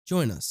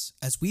Join us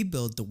as we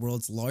build the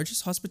world's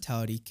largest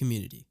hospitality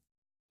community.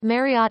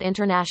 Marriott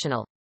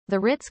International. The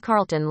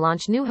Ritz-Carlton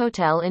launched new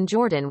hotel in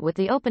Jordan with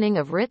the opening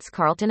of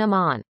Ritz-Carlton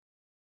Amman.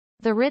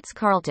 The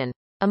Ritz-Carlton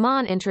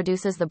Amman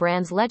introduces the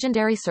brand's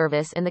legendary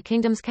service in the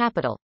kingdom's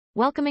capital,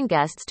 welcoming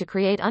guests to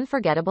create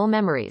unforgettable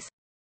memories.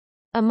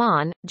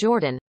 Amman,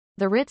 Jordan.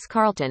 The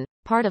Ritz-Carlton,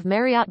 part of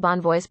Marriott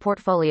Bonvoy's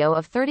portfolio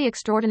of 30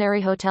 extraordinary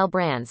hotel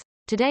brands,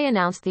 today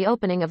announced the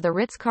opening of the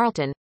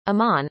Ritz-Carlton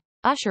Amman,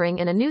 ushering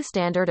in a new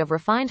standard of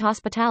refined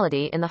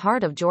hospitality in the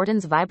heart of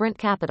Jordan's vibrant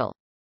capital.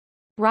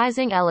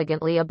 Rising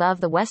elegantly above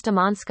the West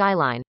Amman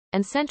skyline,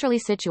 and centrally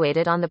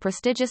situated on the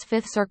prestigious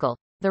Fifth Circle,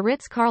 the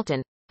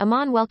Ritz-Carlton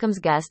Amman welcomes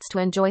guests to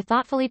enjoy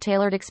thoughtfully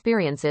tailored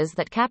experiences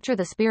that capture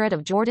the spirit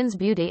of Jordan's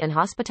beauty and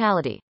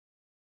hospitality.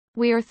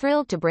 We are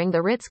thrilled to bring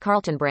the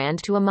Ritz-Carlton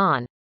brand to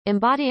Amman,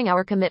 embodying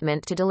our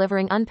commitment to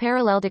delivering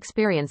unparalleled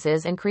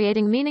experiences and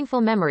creating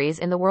meaningful memories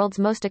in the world's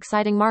most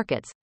exciting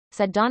markets,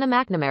 said Donna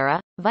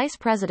McNamara, Vice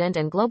President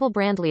and Global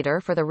Brand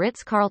Leader for the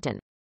Ritz-Carlton.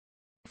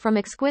 From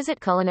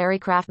exquisite culinary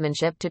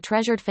craftsmanship to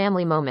treasured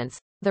family moments,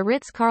 the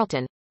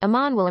Ritz-Carlton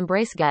Amman will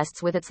embrace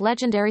guests with its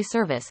legendary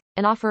service,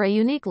 and offer a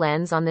unique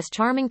lens on this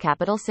charming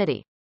capital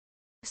city.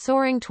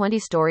 Soaring 20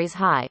 stories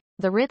high,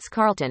 the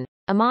Ritz-Carlton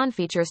Amman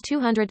features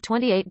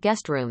 228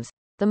 guest rooms,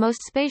 the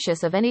most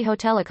spacious of any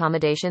hotel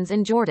accommodations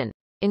in Jordan,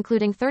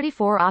 including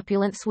 34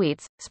 opulent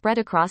suites, spread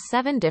across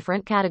 7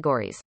 different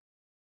categories.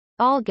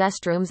 All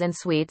guest rooms and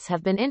suites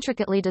have been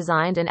intricately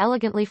designed and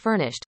elegantly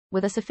furnished,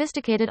 with a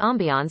sophisticated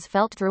ambiance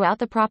felt throughout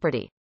the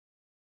property.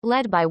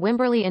 Led by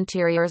Wimberley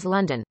Interiors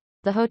London,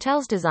 the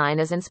hotel's design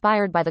is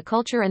inspired by the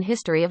culture and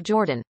history of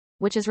Jordan,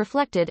 which is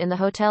reflected in the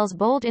hotel's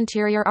bold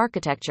interior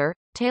architecture,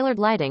 tailored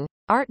lighting,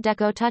 Art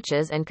Deco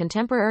touches and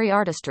contemporary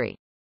artistry.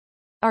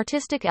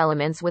 Artistic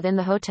elements within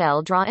the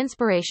hotel draw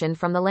inspiration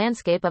from the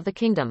landscape of the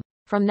kingdom,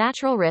 from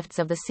natural rifts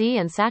of the sea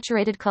and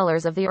saturated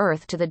colors of the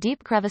earth to the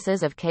deep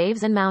crevices of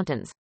caves and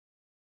mountains.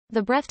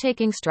 The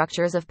breathtaking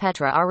structures of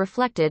Petra are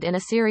reflected in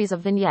a series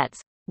of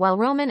vignettes, while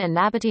Roman and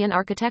Nabatean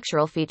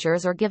architectural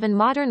features are given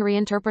modern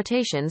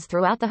reinterpretations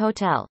throughout the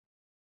hotel.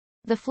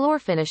 The floor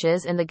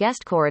finishes in the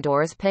guest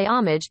corridors pay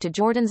homage to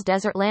Jordan's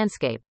desert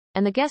landscape,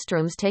 and the guest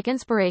rooms take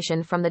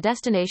inspiration from the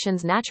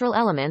destination's natural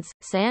elements,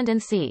 sand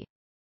and sea.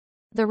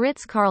 The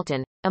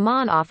Ritz-Carlton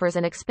Amman offers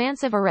an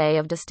expansive array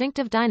of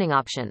distinctive dining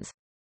options.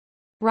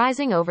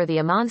 Rising over the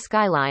Amman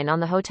skyline on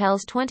the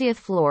hotel's 20th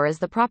floor is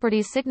the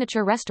property's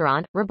signature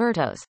restaurant,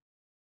 Roberto's.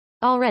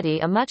 Already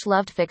a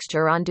much-loved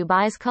fixture on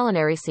Dubai's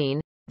culinary scene,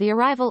 the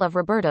arrival of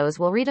Roberto's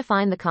will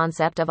redefine the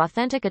concept of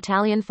authentic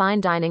Italian fine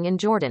dining in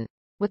Jordan,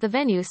 with the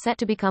venue set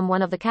to become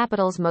one of the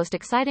capital's most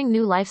exciting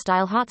new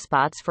lifestyle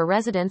hotspots for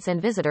residents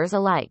and visitors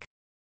alike.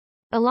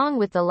 Along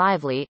with the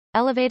lively,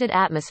 elevated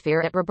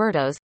atmosphere at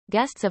Roberto's,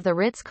 guests of the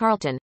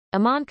Ritz-Carlton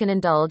Amman can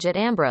indulge at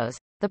Ambrose,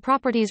 the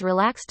property's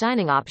relaxed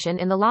dining option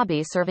in the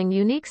lobby serving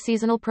unique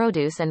seasonal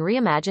produce and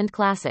reimagined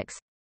classics.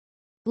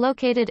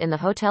 Located in the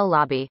hotel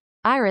lobby,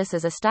 Iris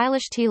is a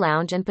stylish tea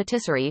lounge and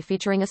patisserie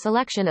featuring a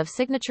selection of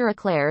signature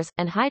eclairs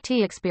and high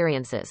tea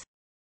experiences.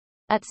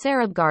 At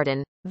Sarab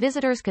Garden,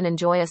 visitors can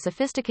enjoy a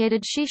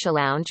sophisticated shisha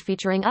lounge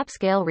featuring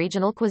upscale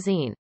regional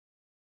cuisine.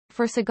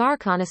 For cigar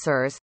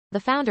connoisseurs, the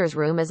Founder's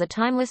Room is a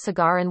timeless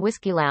cigar and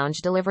whiskey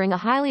lounge delivering a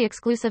highly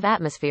exclusive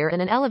atmosphere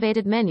and an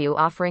elevated menu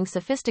offering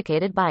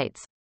sophisticated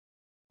bites.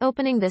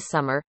 Opening this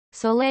summer,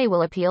 Soleil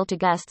will appeal to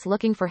guests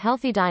looking for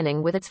healthy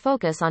dining with its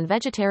focus on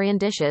vegetarian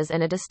dishes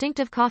and a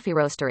distinctive coffee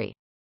roastery.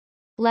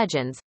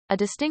 Legends, a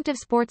distinctive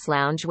sports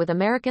lounge with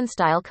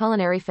American-style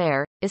culinary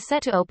fare, is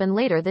set to open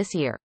later this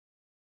year.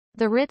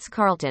 The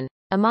Ritz-Carlton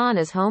Amman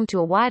is home to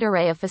a wide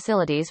array of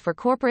facilities for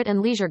corporate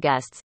and leisure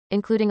guests,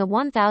 including a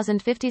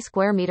 1,050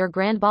 square meter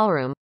grand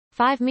ballroom,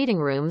 5 meeting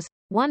rooms,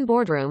 1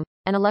 boardroom,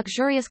 and a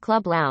luxurious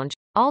club lounge,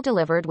 all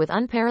delivered with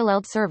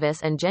unparalleled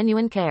service and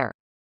genuine care.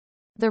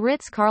 The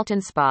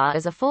Ritz-Carlton Spa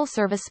is a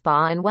full-service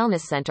spa and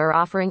wellness center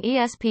offering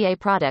ESPA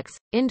products,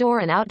 indoor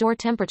and outdoor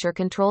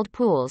temperature-controlled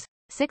pools,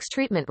 6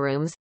 treatment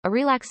rooms, a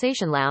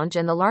relaxation lounge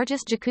and the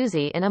largest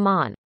jacuzzi in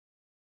Amman.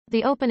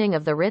 The opening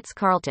of the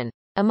Ritz-Carlton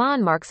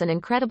Amman marks an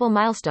incredible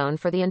milestone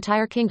for the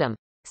entire kingdom,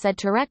 said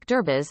Tarek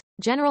Durbaz,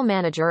 general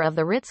manager of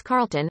the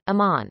Ritz-Carlton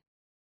Amman.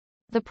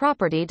 The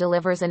property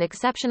delivers an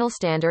exceptional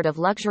standard of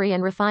luxury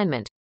and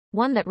refinement,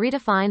 one that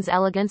redefines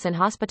elegance and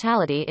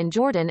hospitality in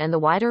Jordan and the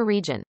wider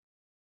region.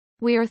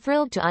 We are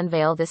thrilled to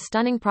unveil this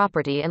stunning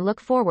property and look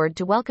forward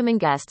to welcoming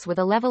guests with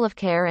a level of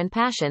care and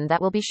passion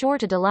that will be sure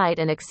to delight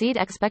and exceed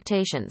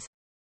expectations.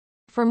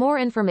 For more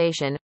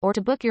information, or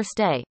to book your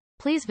stay,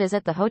 please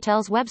visit the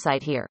hotel's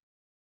website here.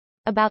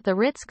 About the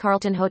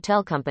Ritz-Carlton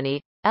Hotel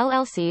Company,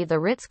 LLC. The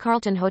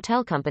Ritz-Carlton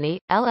Hotel Company,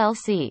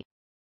 LLC,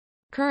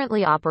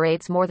 currently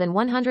operates more than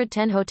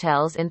 110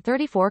 hotels in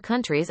 34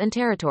 countries and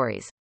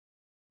territories.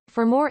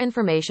 For more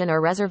information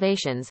or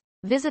reservations,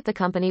 visit the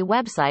company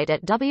website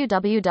at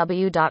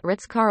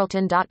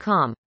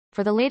www.ritzcarlton.com.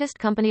 For the latest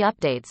company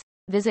updates,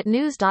 visit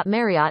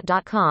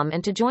news.marriott.com,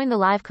 and to join the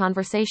live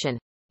conversation,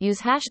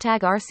 use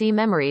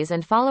 #RCMemories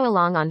and follow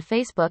along on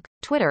Facebook,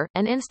 Twitter,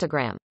 and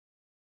Instagram.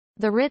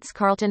 The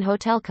Ritz-Carlton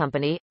Hotel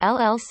Company,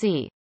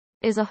 LLC,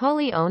 is a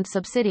wholly owned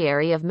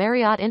subsidiary of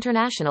Marriott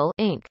International,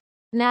 Inc.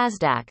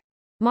 NASDAQ.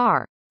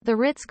 MAR. The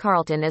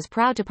Ritz-Carlton is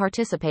proud to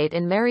participate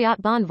in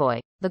Marriott Bonvoy,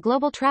 the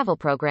global travel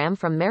program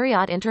from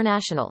Marriott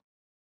International.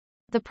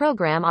 The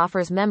program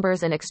offers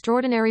members an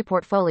extraordinary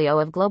portfolio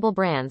of global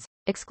brands,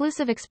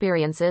 exclusive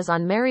experiences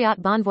on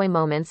Marriott Bonvoy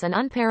moments and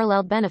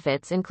unparalleled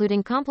benefits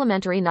including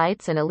complimentary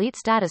nights and elite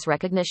status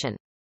recognition.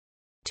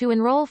 To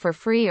enroll for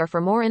free or for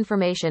more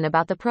information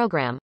about the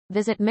program,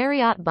 visit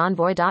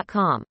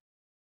MarriottBonvoy.com.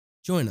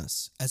 Join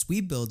us as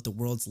we build the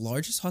world's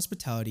largest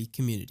hospitality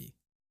community.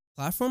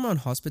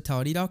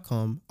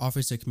 PlatformOnHospitality.com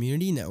offers a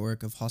community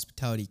network of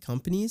hospitality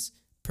companies,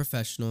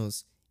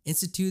 professionals,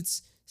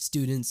 institutes,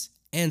 students,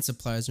 and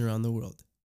suppliers around the world.